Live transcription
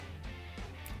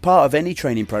Part of any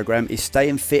training program is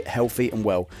staying fit, healthy and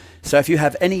well. So if you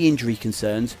have any injury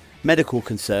concerns, medical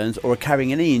concerns or are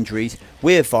carrying any injuries,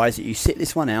 we advise that you sit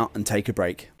this one out and take a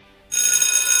break.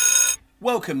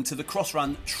 Welcome to the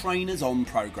Crossrun Trainers On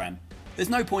programme.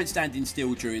 There's no point standing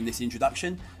still during this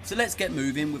introduction, so let's get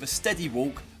moving with a steady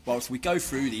walk whilst we go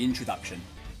through the introduction.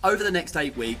 Over the next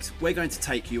 8 weeks, we're going to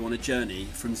take you on a journey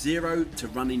from zero to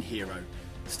running hero,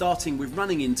 starting with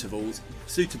running intervals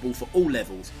suitable for all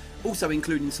levels, also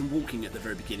including some walking at the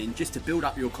very beginning just to build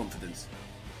up your confidence.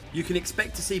 You can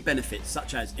expect to see benefits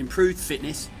such as improved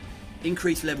fitness,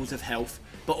 increased levels of health,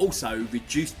 but also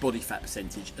reduced body fat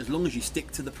percentage as long as you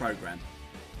stick to the programme.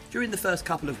 During the first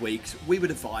couple of weeks, we would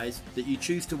advise that you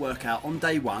choose to work out on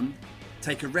day 1,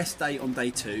 take a rest day on day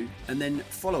 2, and then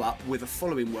follow up with a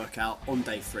following workout on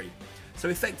day 3. So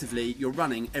effectively, you're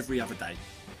running every other day.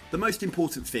 The most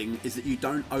important thing is that you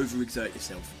don't overexert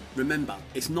yourself. Remember,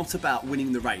 it's not about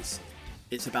winning the race.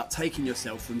 It's about taking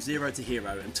yourself from zero to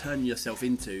hero and turning yourself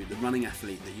into the running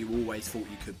athlete that you always thought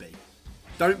you could be.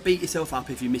 Don't beat yourself up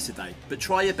if you miss a day, but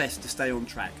try your best to stay on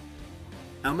track.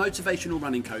 Our motivational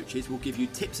running coaches will give you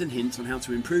tips and hints on how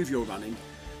to improve your running,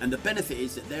 and the benefit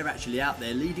is that they're actually out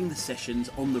there leading the sessions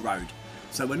on the road.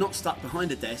 So we're not stuck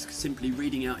behind a desk simply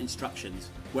reading out instructions.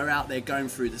 We're out there going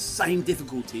through the same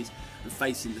difficulties and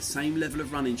facing the same level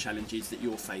of running challenges that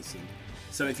you're facing.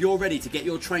 So if you're ready to get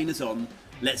your trainers on,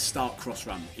 let's start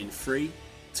Crossrun in 3,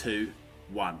 2,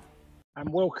 1. And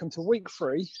welcome to week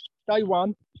 3, day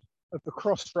 1 of the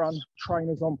Crossrun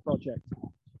Trainers On project.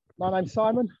 My name's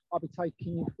Simon. I'll be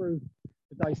taking you through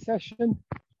today's session.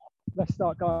 Let's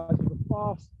start, guys, with a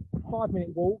fast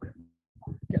 5-minute walk.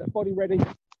 Get the body ready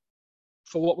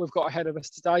for what we've got ahead of us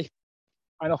today.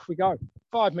 And off we go.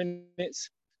 5 minutes,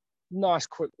 nice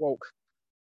quick walk.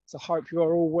 So hope you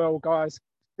are all well, guys.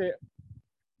 Fit,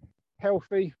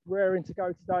 healthy, raring to go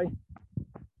today.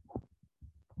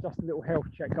 Just a little health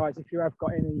check, guys. If you have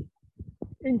got any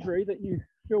injury that you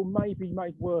feel may be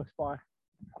made worse by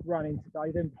running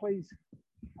today, then please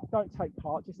don't take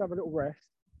part. Just have a little rest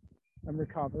and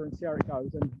recover and see how it goes.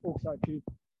 And also, if you're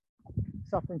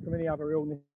suffering from any other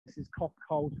illnesses, cough,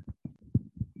 cold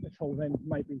at all, then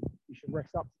maybe you should rest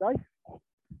up today.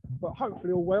 But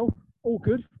hopefully all well, all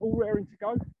good, all raring to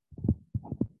go.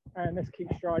 And let's keep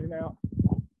striding out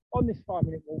on this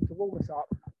 5-minute walk to warm us up,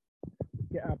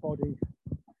 get our body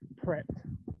prepped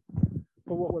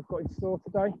for what we've got in store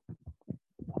today.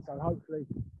 So hopefully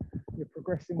you're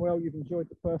progressing well, you've enjoyed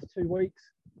the first 2 weeks,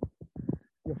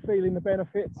 you're feeling the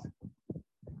benefits.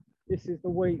 This is the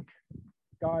week,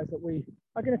 guys, that we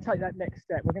are going to take that next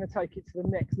step. We're going to take it to the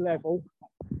next level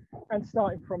and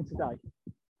starting from today.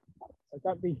 So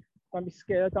don't be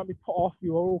scared, don't be put off.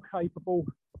 You are all capable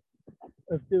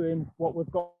of doing what we've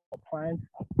got planned.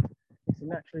 It's a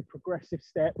naturally progressive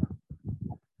step.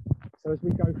 So as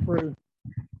we go through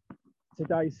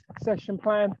today's session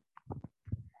plan,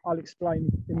 I'll explain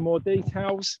in more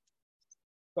details,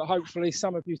 but hopefully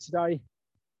some of you today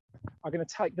are going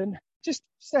to take them, just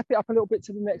step it up a little bit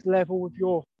to the next level with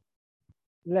your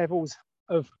levels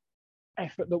of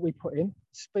effort that we put in,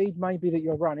 speed maybe that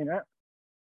you're running at.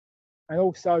 And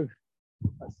also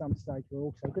at some stage, we're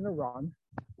also going to run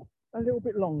a little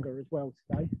bit longer as well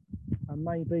today. And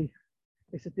maybe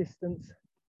it's a distance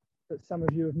that some of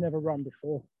you have never run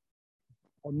before,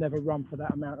 or never run for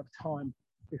that amount of time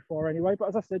before anyway. But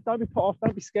as I said, don't be put off,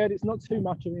 don't be scared. It's not too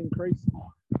much of an increase.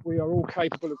 We are all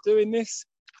capable of doing this.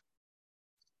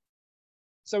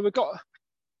 So we've got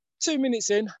 2 minutes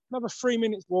in, another 3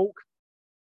 minutes walk.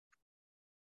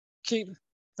 Keep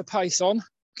the pace on,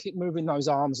 keep moving those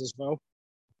arms as well.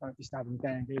 Don't be standing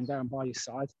down, getting down by your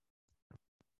side.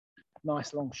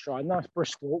 Nice long stride, nice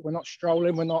brisk walk. We're not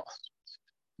strolling, we're not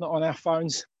on our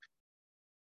phones.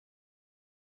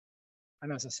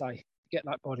 And as I say, get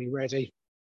that body ready,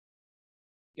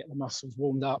 get the muscles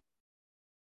warmed up,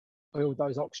 build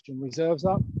those oxygen reserves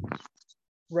up,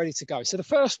 ready to go. So the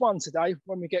first one today,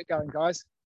 when we get going, guys,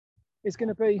 is going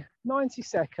to be 90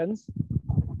 seconds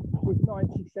with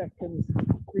 90 seconds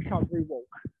recovery walk.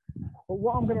 But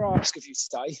what I'm going to ask of you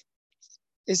today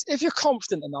is, if you're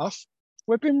confident enough,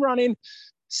 we've been running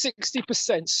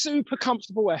 60%, super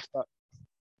comfortable effort.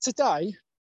 Today,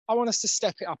 I want us to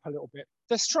step it up a little bit.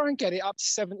 Let's try and get it up to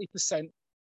 70%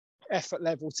 effort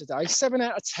level today, 7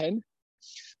 out of 10.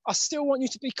 I still want you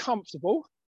to be comfortable.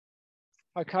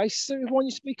 Okay, still want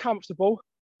you to be comfortable,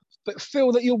 but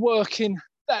feel that you're working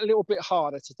that little bit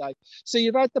harder today. So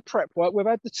you've had the prep work, we've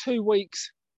had the 2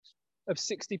 weeks of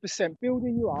 60%,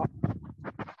 building you up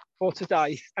for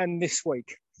today and this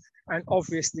week. And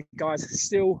obviously, guys,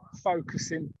 still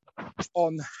focusing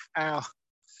on our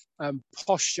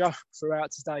posture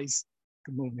throughout today's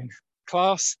Good morning,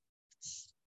 class.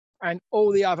 And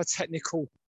all the other technical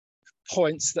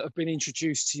points that have been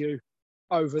introduced to you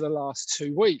over the last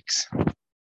 2 weeks.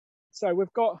 So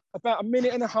we've got about 1.5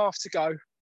 minutes to go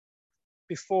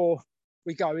before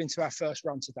we go into our first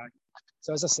run today.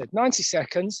 So as I said, 90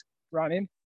 seconds running,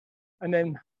 and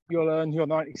then you'll earn your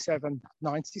 90 seconds.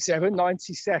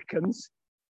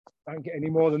 Don't get any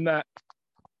more than that.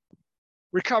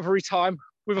 Recovery time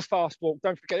with a fast walk.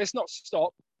 Don't forget, let's not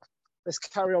stop. Let's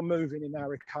carry on moving in our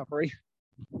recovery.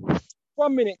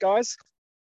 1 minute, guys.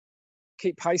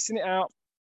 Keep pacing it out.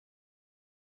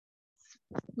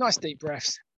 Nice deep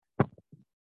breaths.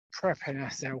 Prepping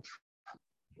ourselves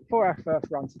for our first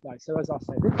run today. So as I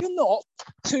said, if you're not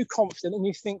too confident and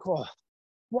you think, well,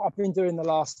 what I've been doing the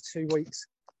last 2 weeks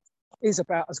is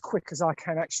about as quick as I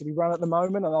can actually run at the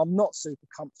moment and I'm not super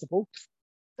comfortable,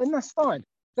 then that's fine.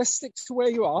 Let's stick to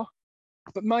where you are.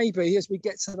 But maybe as we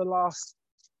get to the last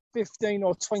 15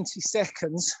 or 20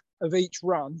 seconds of each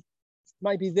run,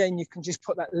 maybe then you can just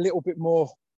put that little bit more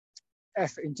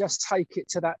effort in, just take it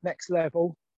to that next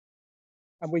level,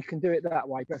 and we can do it that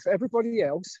way. But for everybody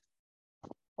else,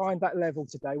 find that level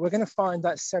today. We're going to find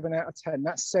that 7 out of 10,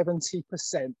 that's 70%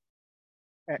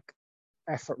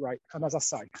 effort rate. And as I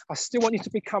say, I still want you to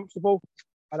be comfortable.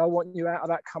 I don't want you out of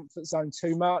that comfort zone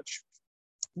too much,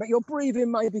 but your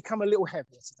breathing may become a little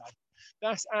heavier today.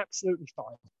 That's absolutely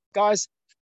fine. Guys,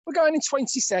 we're going in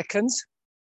 20 seconds.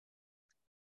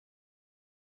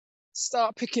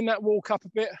 Start picking that walk up a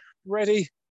bit, ready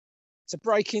to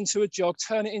break into a jog,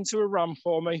 turn it into a run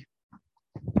for me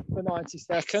for 90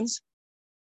 seconds.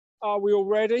 Are we all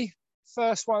ready?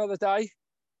 First one of the day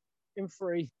in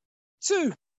 3,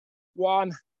 2,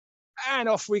 1, and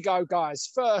off we go,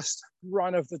 guys. First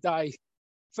run of the day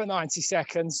for 90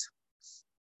 seconds.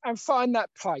 And find that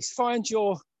place, find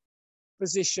your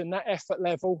position, that effort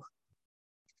level,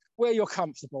 where you're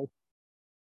comfortable.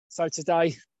 So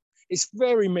today, it's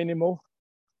very minimal,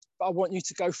 but I want you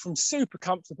to go from super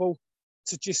comfortable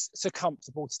to just so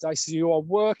comfortable today. So you are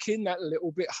working that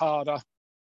little bit harder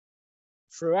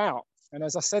throughout. And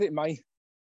as I said, it may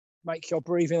make your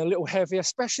breathing a little heavier,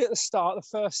 especially at the start,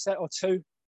 the first set or two,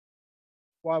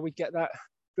 while we get that,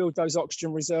 build those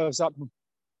oxygen reserves up and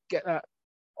get that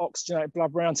oxygenated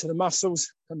blood round to the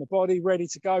muscles and the body ready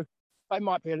to go. They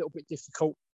might be a little bit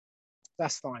difficult.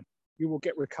 That's fine. You will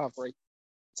get recovery.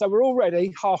 So we're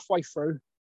already halfway through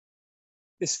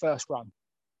this first run.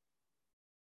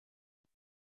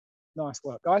 Nice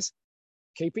work, guys.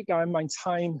 Keep it going,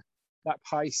 maintain that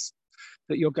pace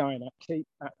that you're going at. Keep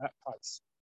at that pace.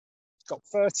 Got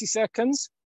 30 seconds.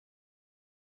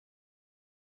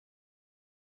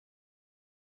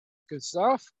 Good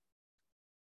stuff.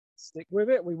 Stick with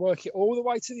it. We work it all the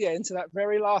way to the end, to that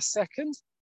very last second.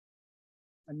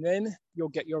 And then you'll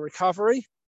get your recovery.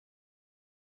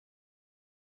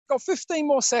 Got 15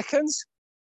 more seconds.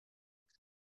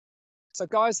 So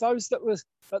guys, those that were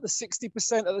at the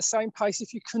 60% at the same pace,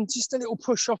 if you can just a little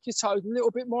push off your toes, a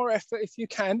little bit more effort if you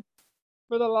can,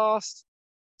 for the last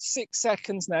 6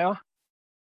 seconds now.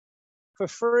 For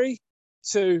 3,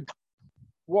 2,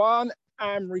 1,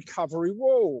 and recovery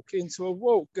walk into a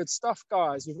walk. Good stuff,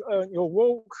 guys. You've earned your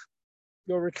walk,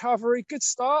 your recovery. Good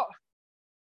start.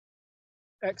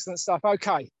 Excellent stuff.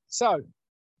 Okay, so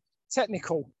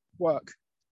technical work.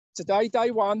 Today, day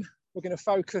 1, we're going to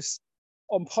focus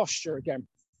on posture again.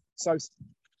 So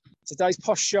today's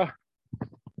posture,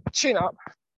 chin up,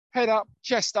 head up,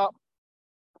 chest up,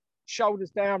 shoulders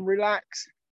down, relax,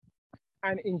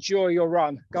 and enjoy your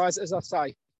run. Guys, as I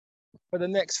say, for the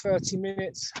next 30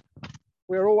 minutes,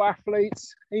 we're all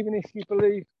athletes. Even if you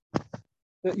believe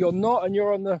that you're not and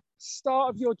you're on the start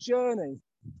of your journey,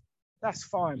 that's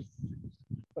fine.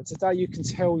 But today you can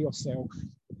tell yourself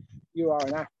you are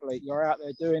an athlete. You're out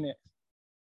there doing it.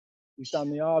 You've done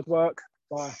the hard work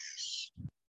by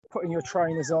putting your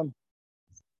trainers on,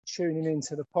 tuning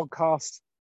into the podcast.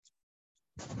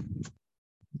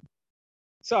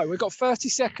 So we've got 30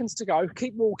 seconds to go.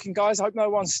 Keep walking, guys. I hope no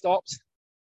one stopped.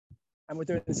 And we're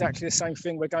doing exactly the same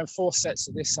thing. We're going 4 sets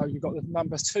of this. So you've got the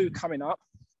number 2 coming up,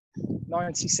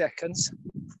 90 seconds.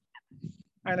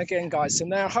 And again, guys, so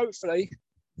now hopefully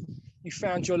you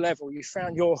found your level, you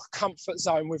found your comfort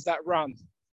zone with that run.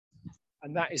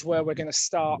 And that is where we're going to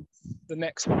start the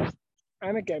next one.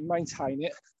 And again, maintain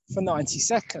it for 90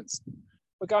 seconds.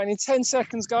 We're going in 10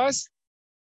 seconds, guys.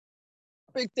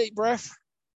 Big deep breath.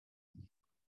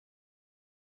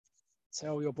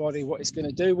 Tell your body what it's going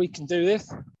to do. We can do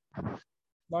this.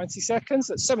 90 seconds,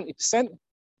 that's 70%.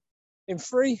 In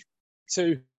 3,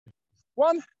 2,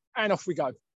 1, and off we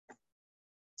go.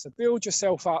 So build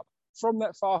yourself up from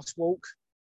that fast walk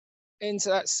into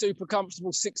that super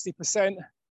comfortable 60%,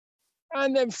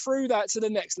 and then through that to the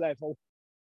next level,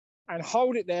 and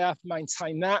hold it there,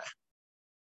 maintain that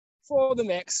for the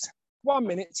next 1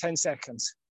 minute, 10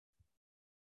 seconds.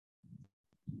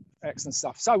 Excellent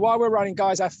stuff. So while we're running,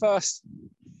 guys, our first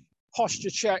posture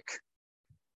check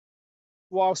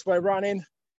whilst we're running.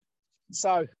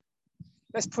 So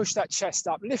let's push that chest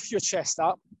up, lift your chest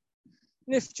up,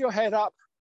 lift your head up,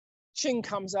 chin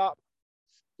comes up,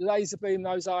 laser beam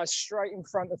those eyes straight in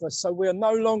front of us. So we're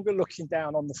no longer looking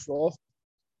down on the floor.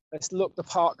 Let's look the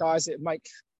part, guys. It make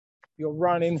your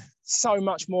running so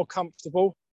much more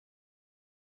comfortable.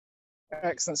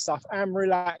 Excellent stuff. And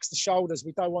relax the shoulders.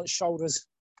 We don't want shoulders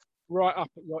right up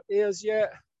at your ears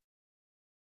yet.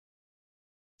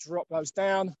 Drop those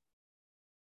down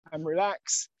and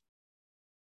relax.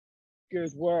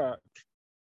 Good work.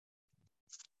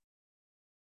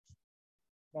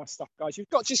 Nice stuff, guys. You've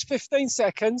got just 15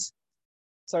 seconds.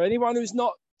 So anyone who's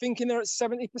not thinking they're at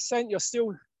 70%, you're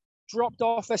still dropped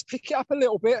off. Let's pick it up a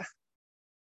little bit.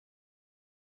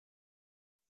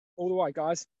 All the way,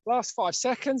 guys. Last 5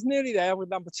 seconds, nearly there with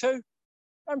number 2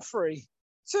 and 3,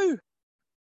 2,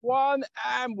 1,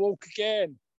 and walk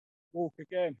again. Walk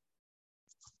again.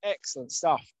 Excellent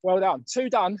stuff. Well done. 2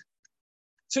 done.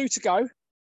 2 to go.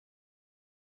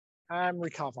 And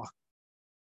recover.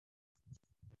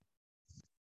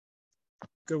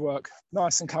 Good work.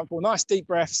 Nice and comfortable. Nice deep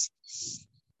breaths.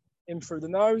 In through the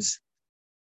nose,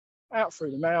 out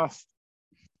through the mouth.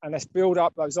 And let's build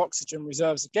up those oxygen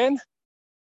reserves again.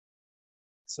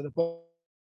 So the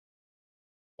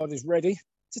body's ready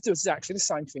to do exactly the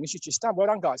same thing as you just done. Well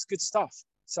done, guys. Good stuff.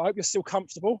 So I hope you're still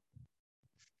comfortable.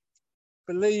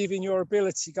 Believe in your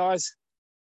ability, guys.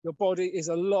 Your body is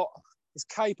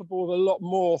capable of a lot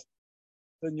more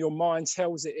than your mind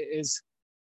tells it is.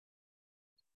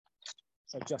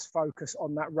 So just focus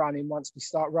on that running. Once we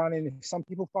start running, if some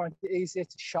people find it easier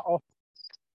to shut off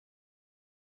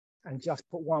and just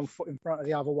put one foot in front of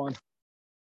the other one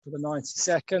for the 90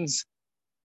 seconds,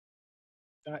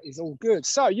 that is all good.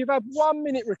 So you've had 1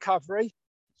 minute recovery.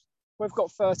 We've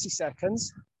got 30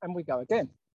 seconds and we go again.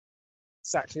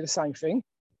 Exactly the same thing.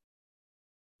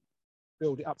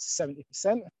 Build it up to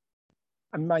 70%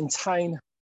 and maintain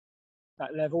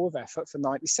that level of effort for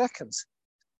 90 seconds.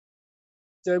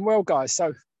 Doing well, guys.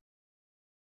 So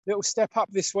little step up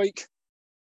this week.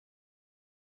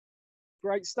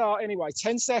 Great start anyway.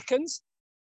 10 seconds.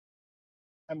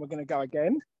 And we're going to go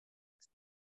again.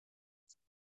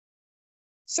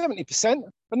 70%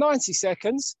 for 90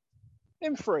 seconds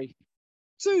in 3,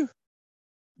 2,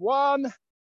 1,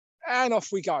 and off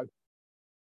we go.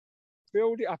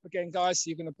 Build it up again, guys. So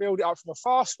you're going to build it up from a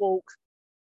fast walk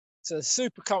to a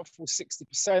super comfortable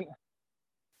 60%,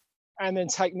 and then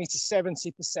take me to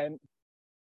 70%.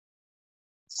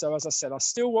 So as I said, I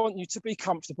still want you to be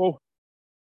comfortable.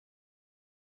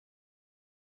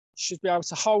 You should be able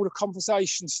to hold a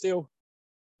conversation still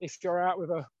if you're out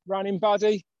with a running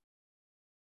buddy.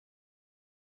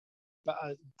 But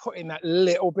put in that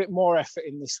little bit more effort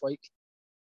in this week.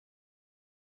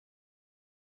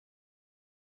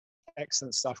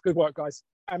 Excellent stuff. Good work, guys.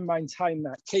 And maintain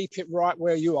that. Keep it right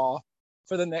where you are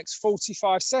for the next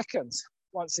 45 seconds.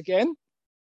 Once again,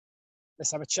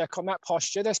 let's have a check on that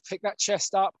posture. Let's pick that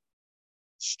chest up,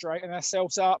 straighten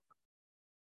ourselves up,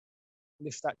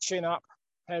 lift that chin up,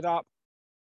 head up,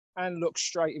 and look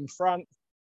straight in front.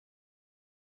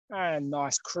 And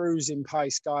nice cruising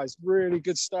pace, guys. Really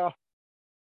good stuff.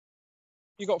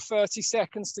 You've got 30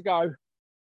 seconds to go.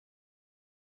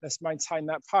 Let's maintain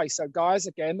that pace. So guys,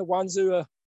 again, the ones who are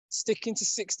sticking to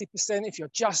 60%, if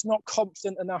you're just not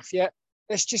confident enough yet,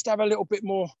 let's just have a little bit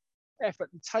more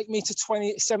effort. Take me to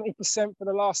 70% for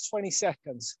the last 20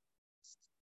 seconds.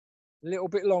 A little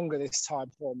bit longer this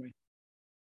time for me.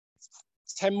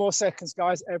 10 more seconds,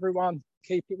 guys. Everyone,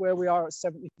 keep it where we are at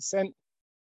 70%.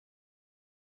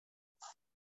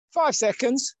 5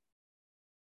 seconds.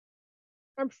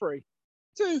 And 3,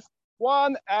 2,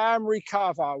 1, and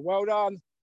recover. Well done.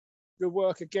 Good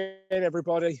work again,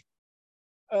 everybody.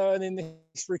 Earning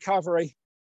this recovery.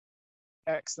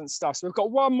 Excellent stuff. So we've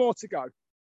got 1 more to go.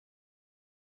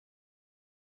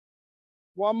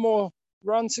 1 more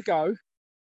run to go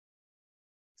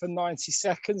for 90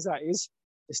 seconds, that is.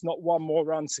 It's not 1 more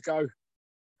run to go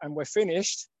and we're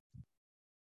finished.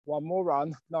 1 more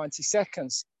run, 90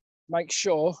 seconds. Make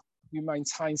sure you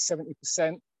maintain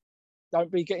 70%.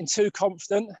 Don't be getting too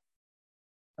confident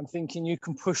and thinking you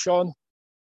can push on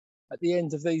at the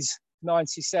end of these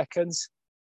 90 seconds.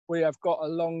 We have got a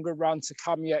longer run to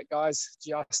come yet, guys.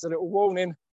 Just a little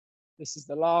warning. This is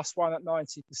the last one at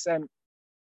 90%.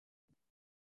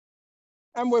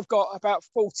 And we've got about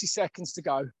 40 seconds to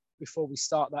go. before we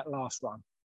start that last run.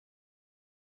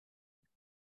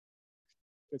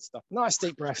 Good stuff. Nice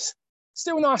deep breaths.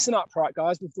 Still nice and upright,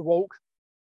 guys, with the walk.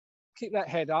 Keep that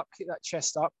head up, keep that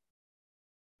chest up.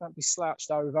 Don't be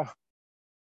slouched over.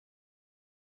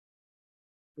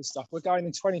 Good stuff. We're going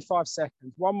in 25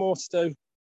 seconds. One more to do.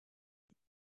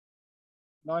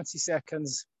 90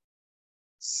 seconds.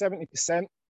 70%.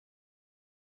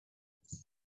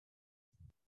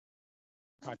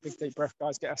 All right, big deep breath,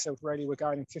 guys. Get ourselves ready. We're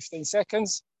going in 15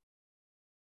 seconds.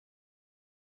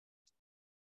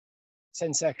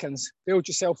 10 seconds. Build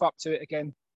yourself up to it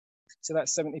again. So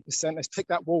that's 70%. Let's pick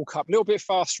that walk up a little bit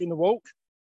faster in the walk.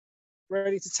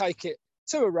 Ready to take it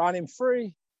to a run in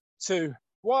 3, 2,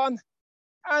 1,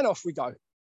 and off we go.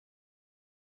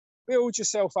 Build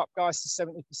yourself up, guys, to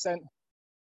 70%.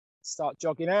 Start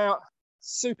jogging out.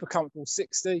 Super comfortable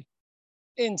 60.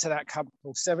 Into that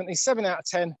comfortable 70. 7 out of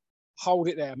 10. Hold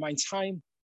it there. Maintain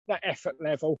that effort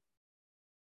level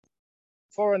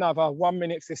for another 1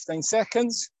 minute, 15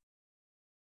 seconds.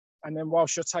 And then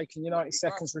whilst you're taking your 90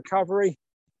 seconds recovery,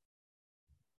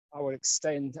 I will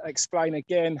explain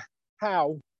again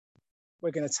how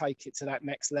we're going to take it to that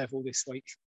next level this week.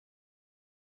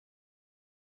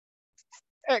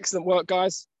 Excellent work,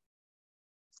 guys.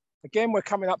 Again, we're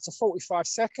coming up to 45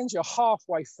 seconds. You're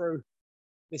halfway through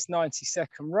this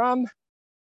 90-second run.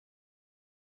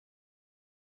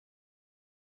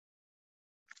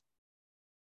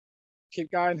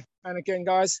 Keep going. And again,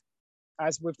 guys,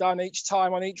 as we've done each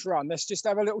time on each run, let's just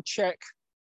have a little check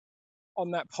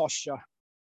on that posture.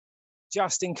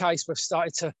 Just in case we've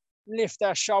started to lift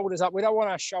our shoulders up. We don't want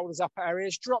our shoulders up at our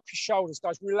ears. Drop your shoulders,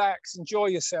 guys. Relax, enjoy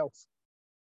yourself.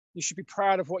 You should be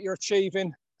proud of what you're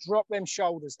achieving. Drop them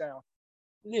shoulders down.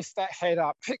 Lift that head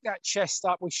up. Pick that chest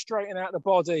up. We straighten out the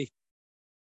body.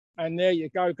 And there you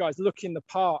go, guys. Looking the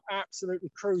part. Absolutely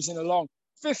cruising along.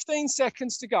 15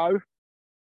 seconds to go.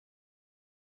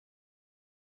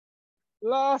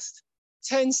 Last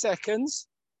 10 seconds.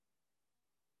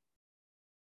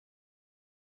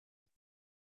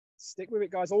 Stick with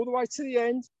it, guys, all the way to the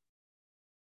end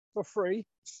for 3,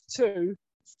 2,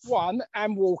 1,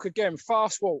 and walk again.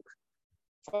 Fast walk.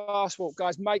 Fast walk,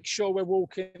 guys. Make sure we're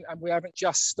walking and we haven't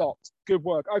just stopped. Good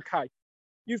work. Okay,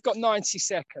 you've got 90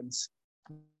 seconds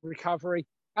recovery,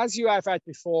 as you have had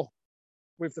before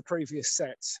with the previous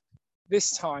sets.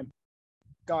 This time,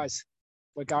 guys,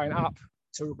 we're going up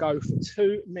to go for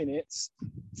 2 minutes,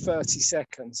 30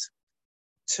 seconds.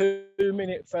 2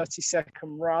 minute,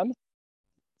 30-second run.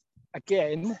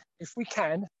 Again, if we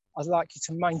can, I'd like you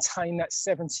to maintain that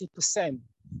 70%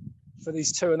 for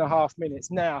these 2.5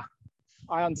 minutes. Now,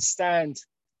 I understand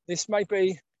this may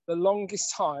be the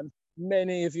longest time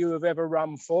many of you have ever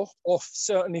run for, or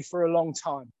certainly for a long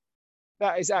time.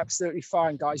 That is absolutely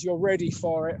fine, guys. You're ready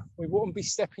for it. We wouldn't be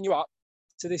stepping you up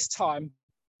to this time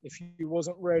if you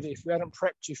wasn't ready, if we hadn't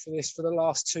prepped you for this for the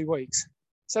last 2 weeks.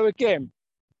 So again,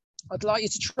 I'd like you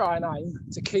to try and aim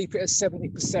to keep it at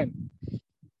 70%.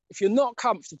 If you're not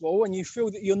comfortable and you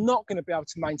feel that you're not going to be able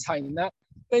to maintain that,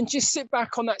 then just sit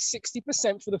back on that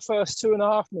 60% for the first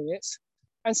 2.5 minutes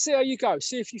and see how you go.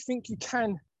 See if you think you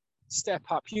can step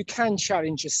up, you can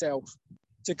challenge yourself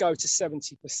to go to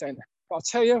 70%. But I'll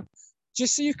tell you,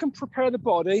 just so you can prepare the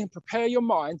body and prepare your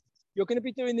mind, you're going to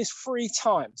be doing this 3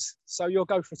 times. So you'll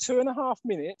go for 2.5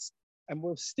 minutes and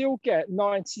we'll still get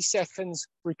 90 seconds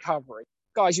recovery.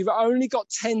 Guys, you've only got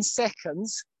 10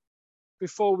 seconds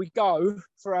before we go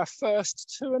for our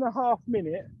first 2.5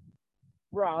 minute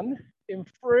run in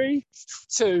 3,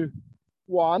 2,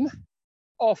 1.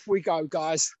 Off we go,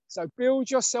 guys. So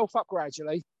build yourself up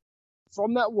gradually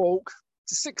from that walk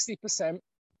to 60%,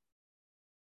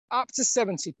 up to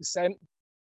 70%,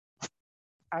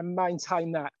 and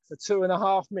maintain that for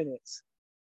 2.5 minutes.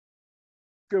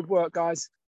 Good work, guys.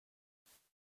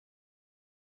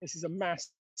 This is a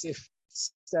massive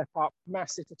step up,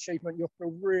 massive achievement. You'll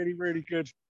feel really, really good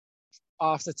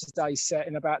after today's set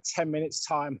in about 10 minutes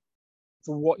time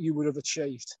for what you would have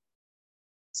achieved.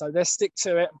 So let's stick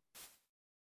to it.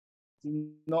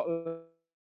 Do not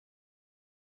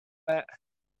let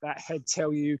that head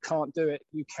tell you you can't do it.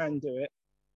 You can do it.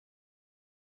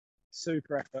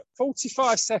 Super effort.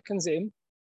 45 seconds in.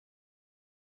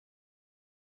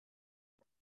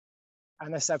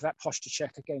 And let's have that posture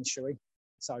check again, shall we?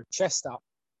 So chest up,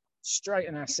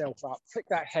 straighten ourselves up, pick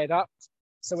that head up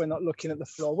so we're not looking at the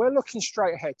floor. We're looking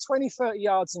straight ahead, 20, 30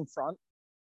 yards in front.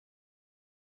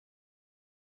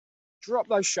 Drop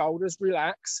those shoulders,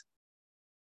 relax.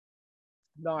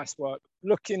 Nice work.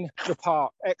 Looking the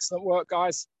part. Excellent work,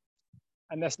 guys.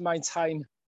 And let's maintain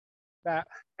that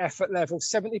effort level.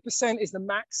 70% is the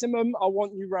maximum I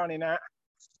want you running at.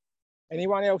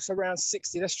 Anyone else around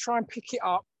 60? Let's try and pick it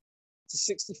up to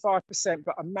 65%,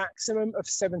 but a maximum of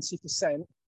 70%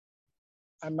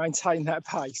 and maintain that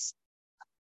pace.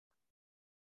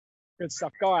 Good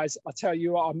stuff, guys. I tell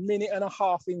you what, a minute and a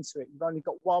half into it. You've only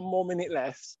got 1 more minute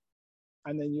left,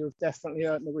 and then you've definitely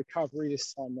earned the recovery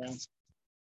this time round.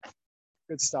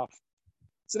 Good stuff.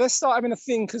 So let's start having a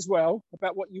think as well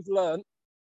about what you've learned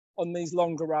on these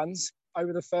longer runs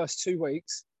over the first 2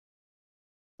 weeks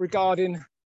regarding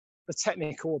the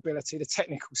technical ability, the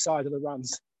technical side of the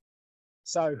runs.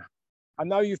 So I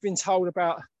know you've been told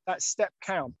about that step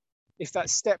count. If that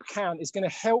step count is going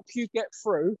to help you get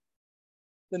through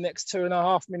the next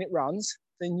 2.5 minute runs,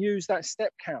 then use that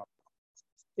step count.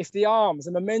 If the arms,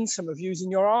 the momentum of using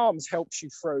your arms helps you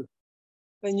through,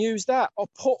 then use that, or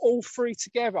put all 3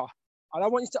 together. I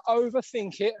don't want you to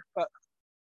overthink it, but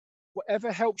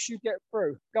whatever helps you get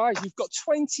through. Guys, you've got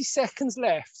 20 seconds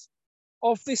left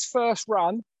of this first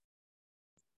run,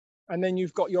 and then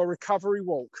you've got your recovery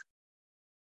walk.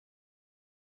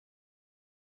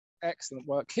 Excellent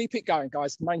work. Keep it going,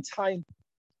 guys. Maintain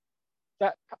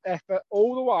that effort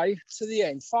all the way to the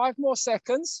end. 5 more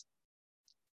seconds.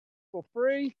 For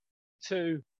 3,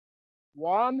 2,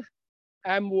 1,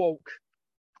 and walk.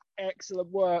 Excellent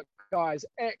work, guys.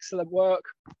 Excellent work.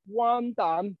 1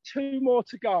 done. 2 more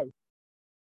to go.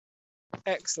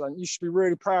 Excellent. You should be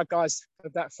really proud, guys,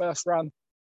 of that first run.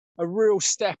 A real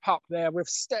step up there. We've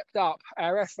stepped up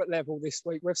our effort level this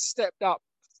week. We've stepped up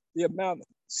the amount,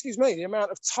 the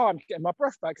amount of time, getting my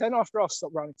breath back, then after I've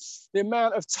stopped running, the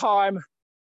amount of time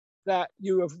that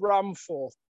you have run for.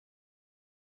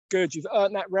 Good, you've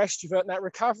earned that rest, you've earned that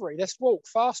recovery. Let's walk,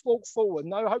 fast walk forward.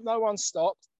 No, hope no one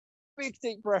stopped. Big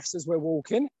deep breaths as we're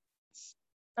walking.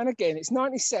 And again, it's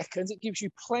 90 seconds. It gives you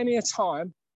plenty of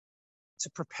time to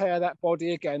prepare that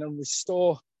body again and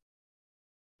restore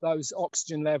those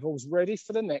oxygen levels ready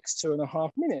for the next 2.5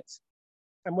 minutes.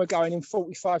 And we're going in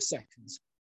 45 seconds.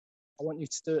 I want you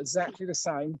to do exactly the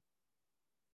same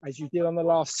as you did on the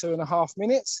last 2.5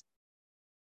 minutes.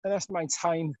 And let's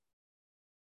maintain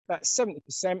that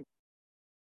 70%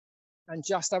 and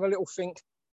just have a little think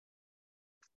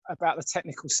about the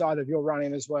technical side of your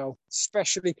running as well,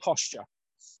 especially posture.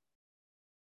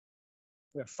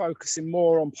 We're focusing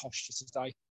more on posture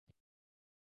today.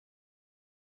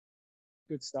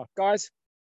 Good stuff, guys.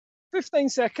 15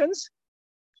 seconds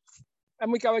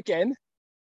and we go again.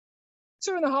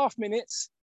 2.5 minutes.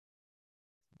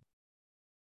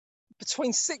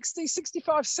 Between 60,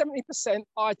 65, 70%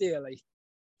 ideally.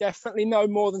 Definitely no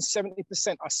more than 70%.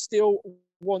 I still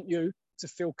want you to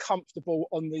feel comfortable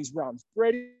on these runs.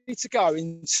 Ready to go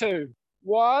in 2,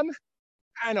 1,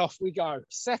 and off we go.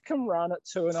 Second run at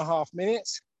 2.5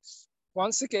 minutes.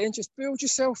 Once again, just build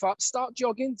yourself up. Start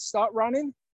jogging, start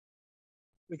running.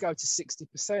 We go to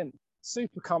 60%.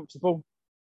 Super comfortable.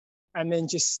 And then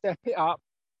just step it up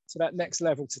to that next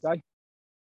level today.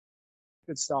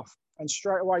 Good stuff. And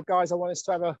straight away, guys, I want us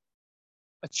to have a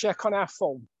check on our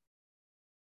form.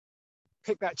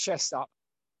 Pick that chest up,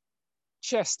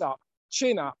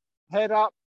 chin up, head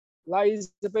up,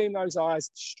 laser beam those eyes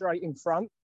straight in front.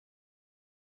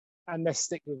 And let's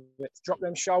stick with it. Drop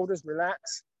them shoulders,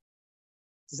 relax.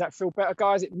 Does that feel better,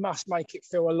 guys? It must make it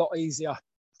feel a lot easier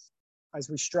as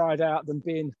we stride out than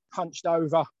being hunched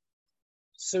over. As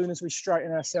soon as we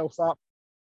straighten ourselves up,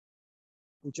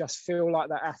 we just feel like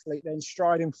that athlete then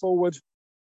striding forward.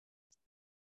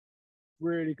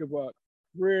 Really good work,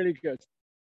 really good.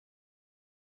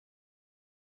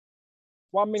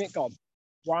 1 minute gone,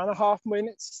 1.5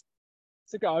 minutes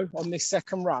to go on this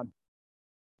second run.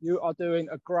 You are doing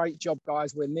a great job,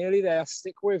 guys. We're nearly there,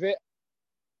 stick with it.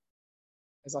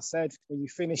 As I said, when you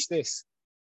finish this,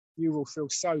 you will feel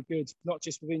so good, not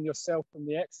just within yourself and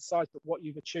the exercise, but what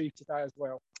you've achieved today as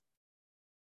well.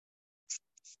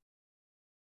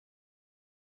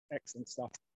 Excellent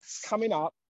stuff. Coming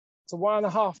up to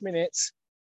 1.5 minutes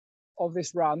of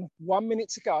this run, 1 minute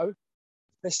to go.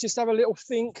 Let's just have a little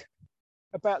think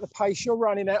about the pace you're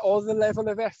running at or the level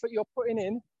of effort you're putting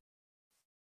in.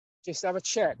 Just have a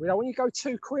check. We don't want you to go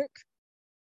too quick,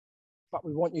 but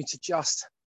we want you to just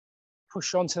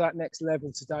push on to that next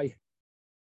level today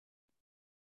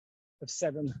of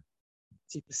 70%,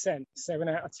 7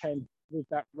 out of 10 with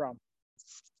that run.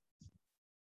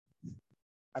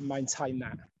 And maintain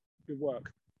that. Good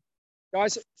work.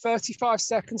 Guys, 35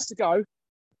 seconds to go.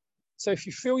 So if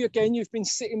you feel again, you've been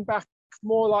sitting back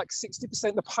more like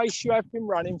 60% the pace you have been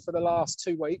running for the last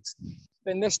 2 weeks,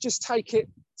 then let's just take it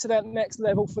to that next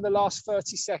level for the last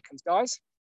 30 seconds, guys.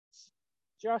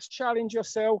 Just challenge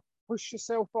yourself, push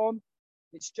yourself on.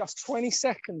 It's just 20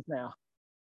 seconds now.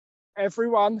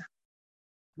 Everyone,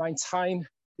 maintain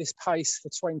this pace for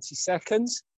 20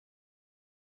 seconds.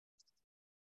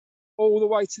 All the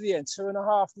way to the end,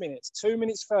 2.5 minutes, 2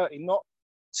 minutes 30, not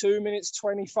 2 minutes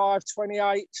 25,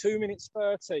 28, 2 minutes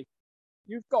 30.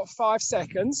 You've got 5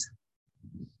 seconds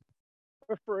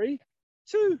for 3,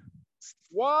 2,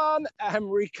 1,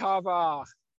 and recover.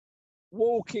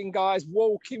 Walking, guys,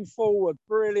 walking forward.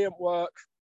 Brilliant work.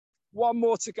 One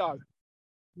more to go.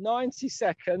 90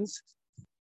 seconds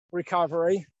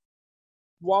recovery.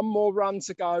 One more run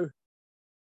to go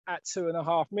at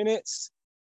 2.5 minutes.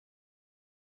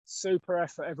 Super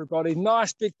effort, everybody.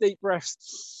 Nice big deep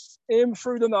breaths in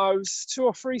through the nose, 2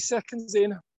 or 3 seconds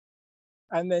in,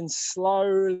 and then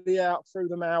slowly out through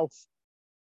the mouth.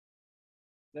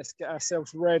 Let's get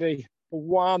ourselves ready for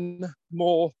one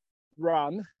more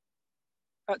run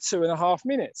at 2.5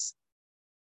 minutes.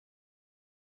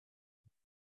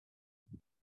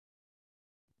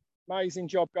 Amazing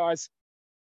job, guys.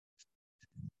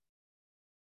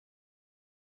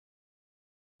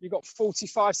 You've got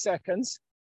 45 seconds.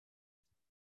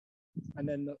 And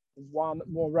then one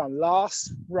more run.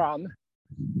 Last run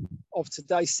of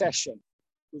today's session.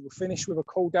 We will finish with a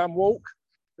cool down walk,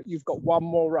 but you've got one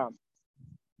more run.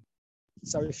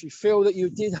 So if you feel that you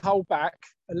did hold back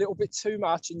a little bit too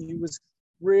much and you was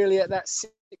really at that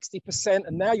 60%,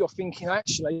 and now you're thinking,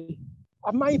 actually,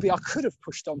 maybe I could have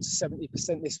pushed on to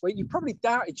 70% this week. You probably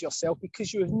doubted yourself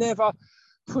because you have never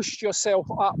pushed yourself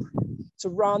up to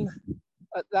run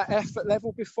at that effort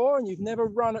level before, and you've never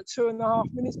run at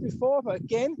 2.5 minutes before. But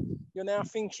again, you're now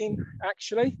thinking,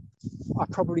 actually, I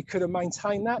probably could have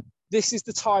maintained that. This is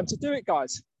the time to do it,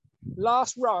 guys.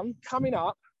 Last run coming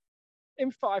up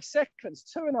in 5 seconds,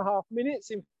 2.5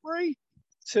 minutes in 3,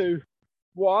 2,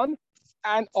 1,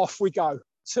 and off we go.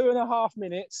 2.5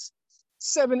 minutes,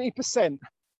 70%.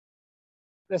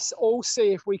 Let's all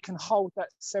see if we can hold that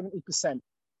 70%.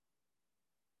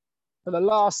 For the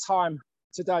last time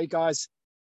today, guys,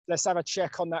 let's have a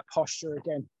check on that posture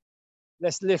again.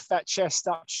 Let's lift that chest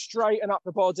up, straighten up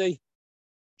the body,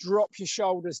 drop your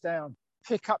shoulders down,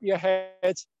 pick up your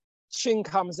head, chin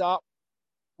comes up.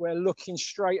 We're looking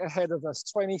straight ahead of us,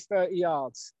 20, 30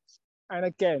 yards. And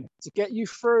again, to get you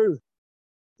through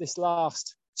this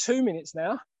last 2 minutes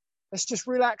now, let's just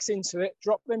relax into it,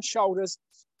 drop them shoulders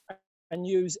and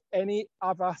use any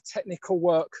other technical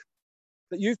work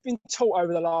that you've been taught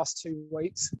over the last 2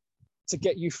 weeks to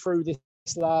get you through this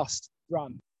last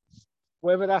run.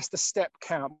 Whether that's the step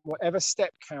count, whatever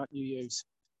step count you use,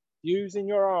 using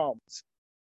your arms.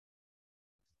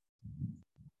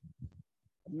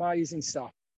 Amazing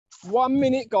stuff. 1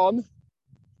 minute gone,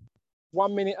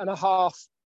 1.5 minutes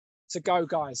to go,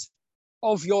 guys,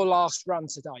 of your last run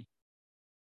today.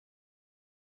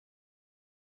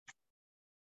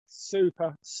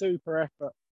 Super, super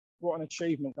effort. What an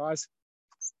achievement, guys.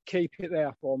 Keep it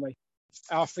there for me.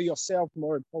 For yourself,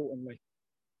 more importantly.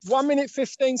 1 minute,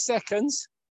 15 seconds.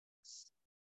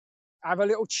 Have a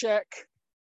little check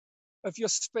of your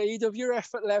speed, of your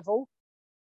effort level.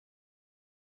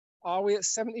 Are we at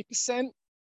 70%?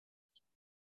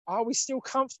 Are we still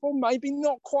comfortable? Maybe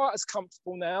not quite as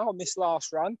comfortable now on this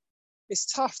last run. It's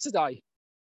tough today,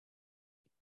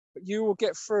 but you will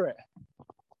get through it.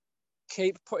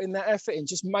 Keep putting that effort in.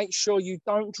 Just make sure you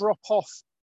don't drop off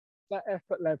that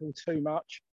effort level too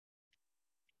much.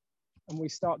 And we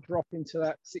start dropping to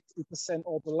that 60%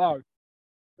 or below.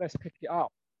 Let's pick it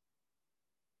up.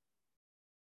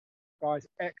 Guys,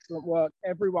 excellent work,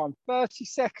 everyone. 30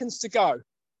 seconds to go.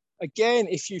 Again,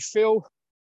 if you feel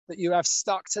that you have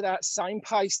stuck to that same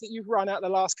pace that you've run out the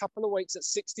last couple of weeks at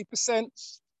 60%,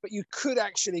 but you could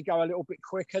actually go a little bit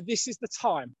quicker, this is the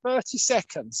time, 30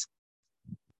 seconds.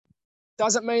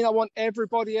 Doesn't mean I want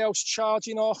everybody else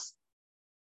charging off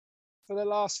for the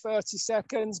last 30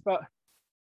 seconds, but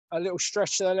a little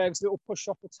stretch to the legs, little push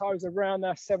off the toes around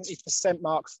that 70%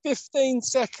 mark. 15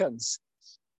 seconds.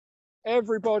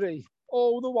 Everybody,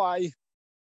 all the way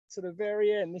to the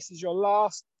very end. This is your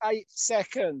last 8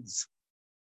 seconds.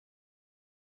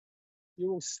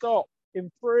 You will stop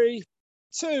in 3,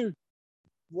 2,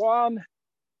 1,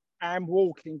 and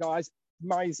walking, guys.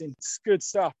 Amazing, it's good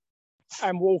stuff.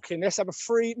 And walking. Let's have a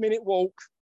 3-minute walk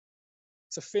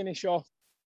to finish off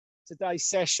today's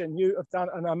session. You have done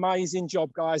an amazing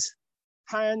job, guys.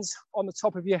 Hands on the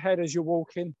top of your head as you're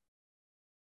walking.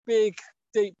 Big,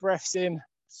 deep breaths in.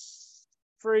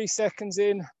 3 seconds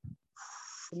in.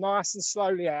 Nice and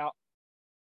slowly out.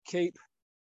 Keep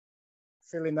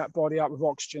filling that body up with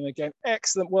oxygen again.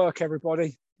 Excellent work,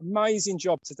 everybody. Amazing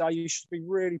job today. You should be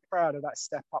really proud of that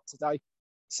step up today.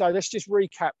 So let's just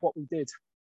recap what we did.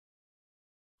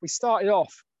 We started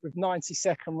off with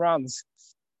 90-second runs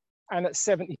and at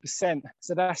 70%.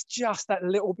 So that's just that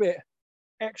little bit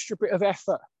extra bit of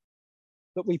effort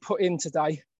that we put in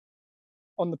today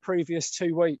on the previous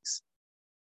 2 weeks.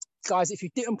 Guys, if you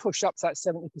didn't push up to that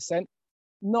 70%,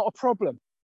 not a problem,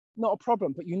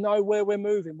 but you know where we're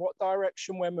moving, what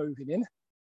direction we're moving in.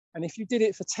 And if you did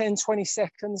it for 10, 20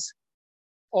 seconds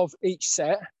of each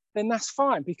set, then that's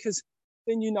fine, because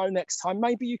then you know next time,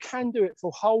 maybe you can do it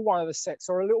for whole one of the sets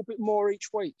or a little bit more each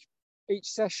week, each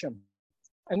session.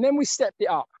 And then we stepped it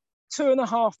up,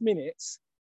 2.5 minutes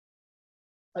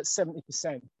at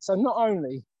 70%. So not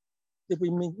only did we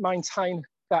maintain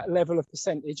that level of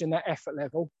percentage and that effort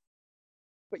level,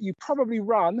 but you probably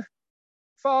run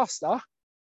faster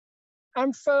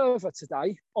and further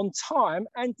today on time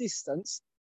and distance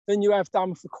than you have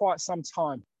done for quite some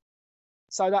time.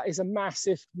 So that is a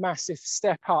massive, massive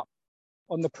step up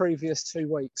on the previous 2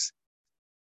 weeks.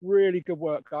 Really good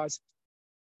work, guys.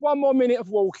 1 more minute of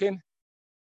walking.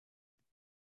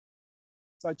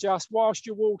 So just whilst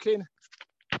you're walking,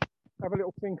 have a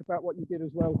little think about what you did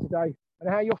as well today and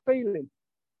how you're feeling.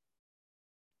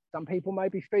 Some people may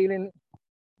be feeling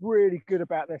really good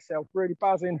about themselves, really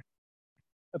buzzing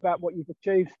about what you've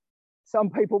achieved. Some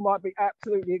people might be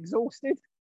absolutely exhausted,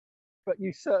 but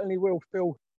you certainly will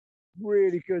feel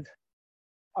really good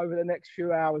over the next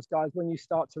few hours, guys, when you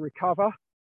start to recover.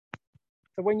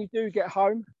 So when you do get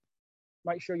home,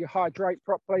 make sure you hydrate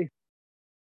properly.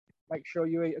 Make sure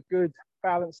you eat a good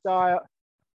balanced diet,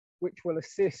 which will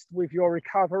assist with your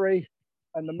recovery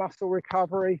and the muscle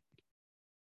recovery.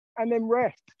 And then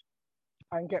rest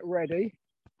and get ready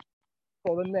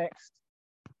for the next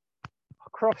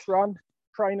cross run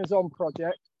trainers on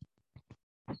project.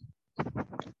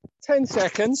 10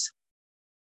 seconds.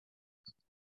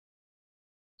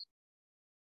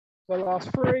 The last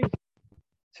 3,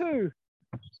 2,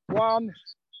 1,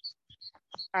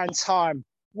 and time.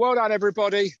 Well done,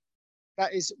 everybody.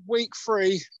 That is week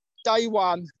 3, day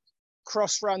 1,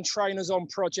 cross run trainers on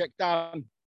project done.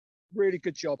 Really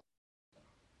good job.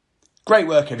 Great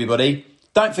work, everybody.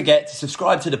 Don't forget to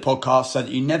subscribe to the podcast so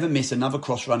that you never miss another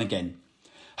cross run again.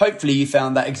 Hopefully you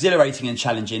found that exhilarating and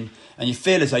challenging and you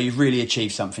feel as though you've really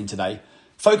achieved something today.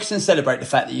 Focus and celebrate the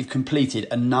fact that you've completed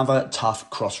another tough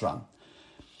cross run.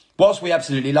 Whilst we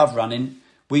absolutely love running,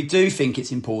 we do think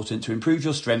it's important to improve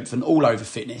your strength and all-over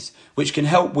fitness, which can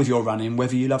help with your running,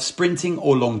 whether you love sprinting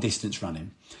or long-distance running.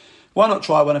 Why not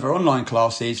try one of our online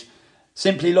classes?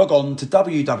 Simply log on to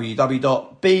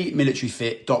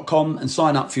www.bemilitaryfit.com and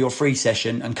sign up for your free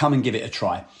session and come and give it a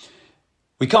try.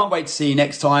 We can't wait to see you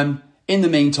next time. In the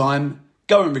meantime,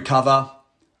 go and recover,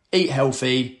 eat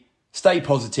healthy, stay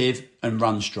positive and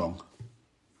run strong.